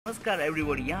नमस्कार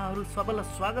एभ्रिबडी, यहाँहरु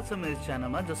सबैलाई स्वागत छ मेरो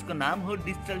च्यानलमा जसको नाम हो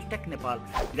डिजिटल टेक नेपाल।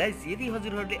 गाइस, यदि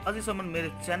हजुरहरुले अझैसम्म मेरो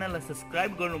च्यानललाई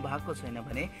सब्स्क्राइब गर्नु भएको छैन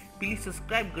भने प्लिज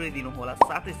सब्स्क्राइब गरिदिनु होला,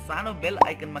 साथै सानो बेल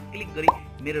आइकनमा क्लिक गरी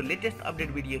मेरो लेटेस्ट अपडेट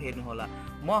भिडियो हेर्नु होला।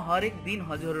 म हरेक दिन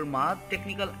हजुरहरुमा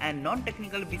टेक्निकल एन्ड नन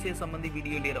टेक्निकल विषय सम्बन्धी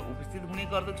भिडियो लिएर उपस्थित हुने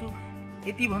गर्दछु।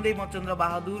 यति भन्दै म चन्द्र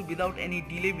बहादुर विदाउट एनी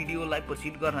डिले भिडियोलाई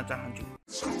प्रोसिड गर्न चाहन्छु।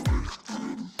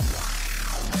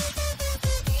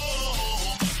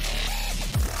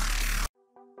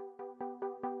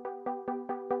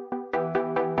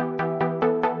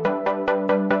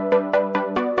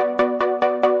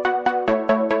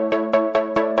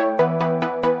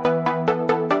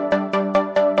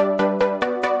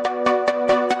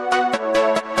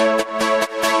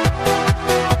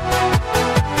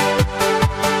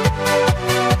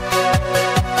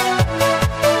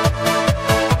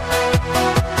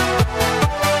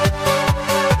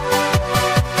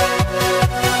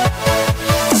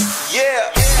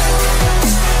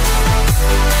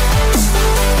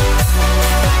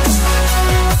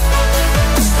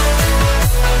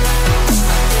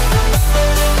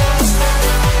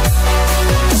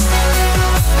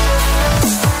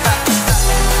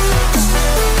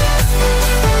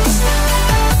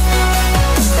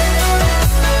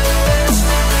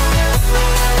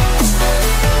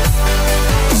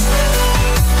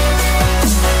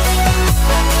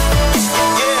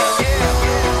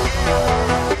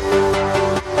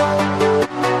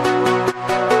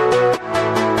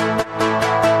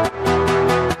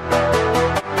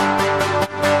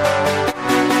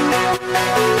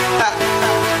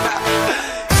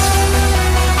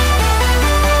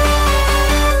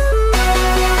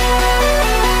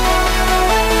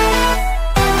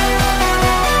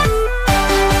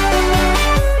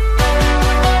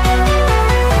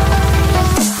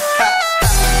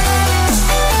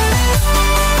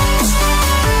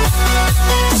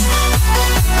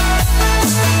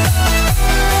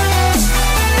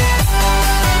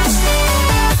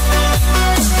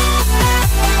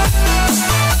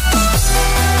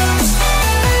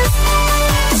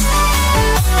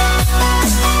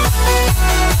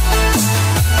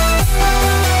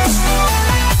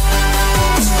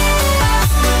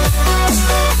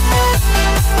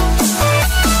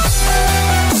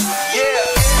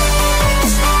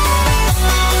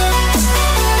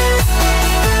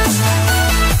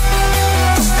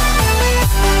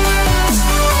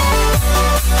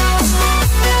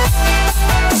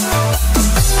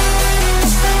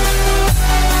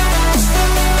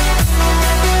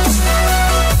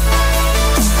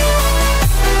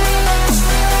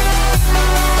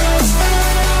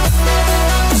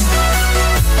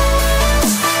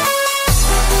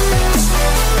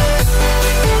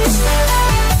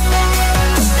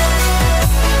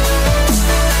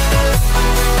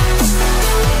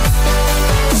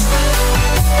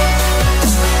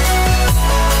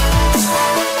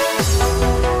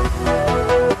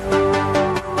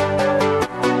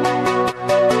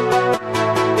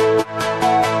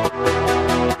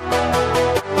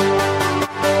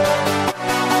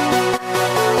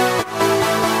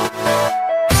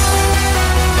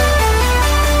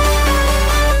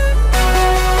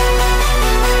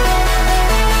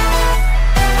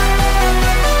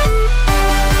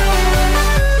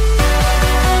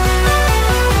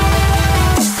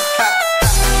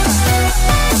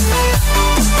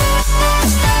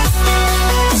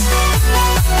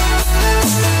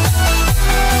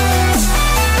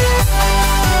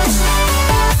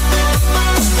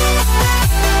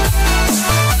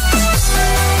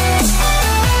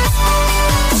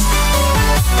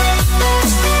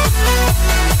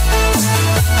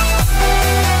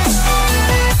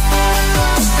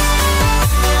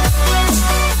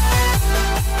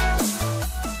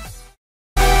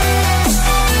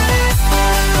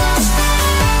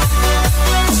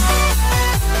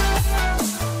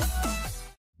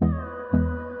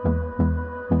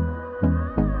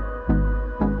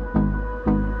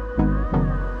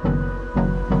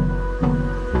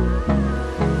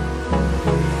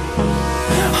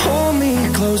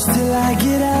 Close till I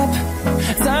get up.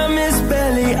 Time is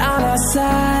barely on our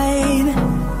side.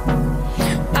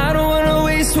 I don't wanna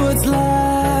waste what's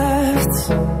left.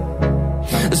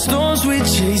 The storms we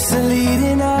chase are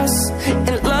leading us,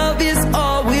 and love is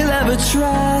all we'll ever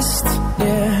trust.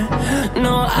 Yeah,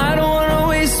 no, I don't wanna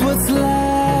waste what's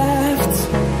left.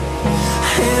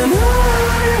 And on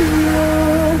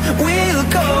we'll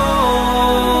go,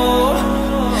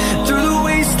 through the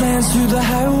wastelands, through the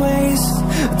highways,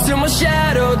 till my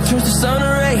shadow turns to sun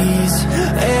rays.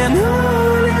 And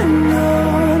on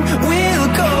we'll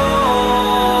go,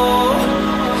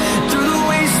 through the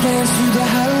wastelands, through the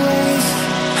highways.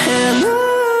 And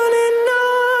on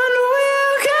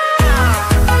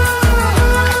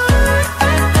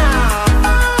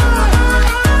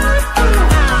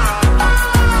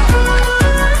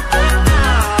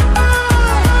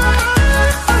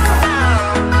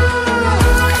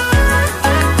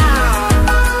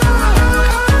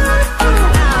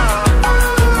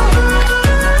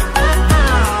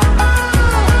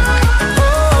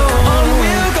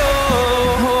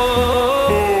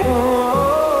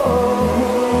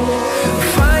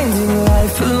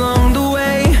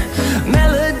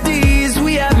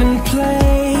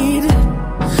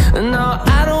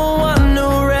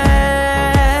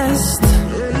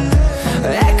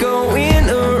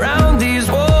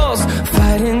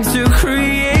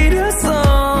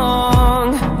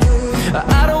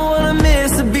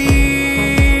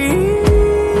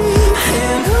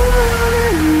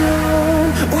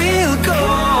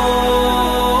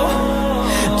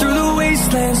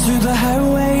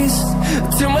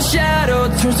shadow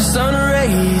turns to sun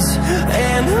rays,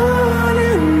 and